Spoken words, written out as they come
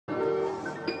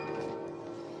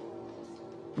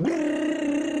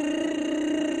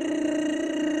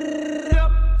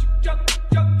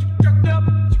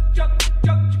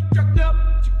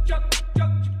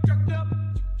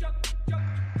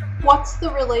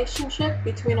the relationship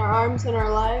between our arms and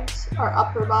our legs, our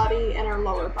upper body and our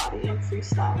lower body in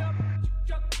freestyle.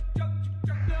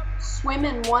 Swim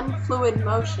in one fluid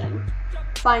motion,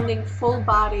 finding full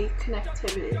body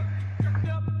connectivity.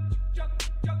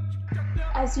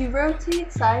 As you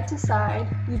rotate side to side,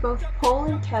 you both pull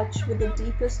and catch with the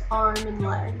deepest arm and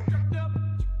leg.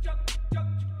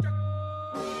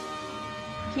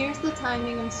 Here's the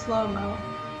timing in slow-mo.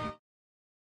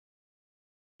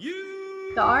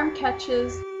 The arm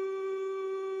catches,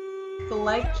 the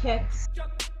leg kicks,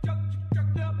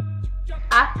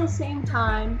 at the same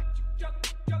time,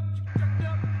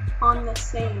 on the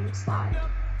same side.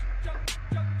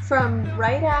 From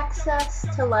right axis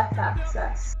to left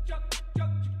axis.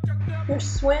 Your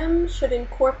swim should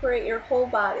incorporate your whole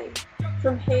body,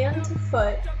 from hand to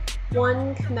foot,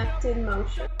 one connected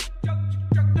motion.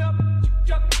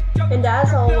 And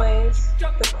as always,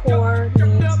 the core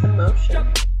leads the motion.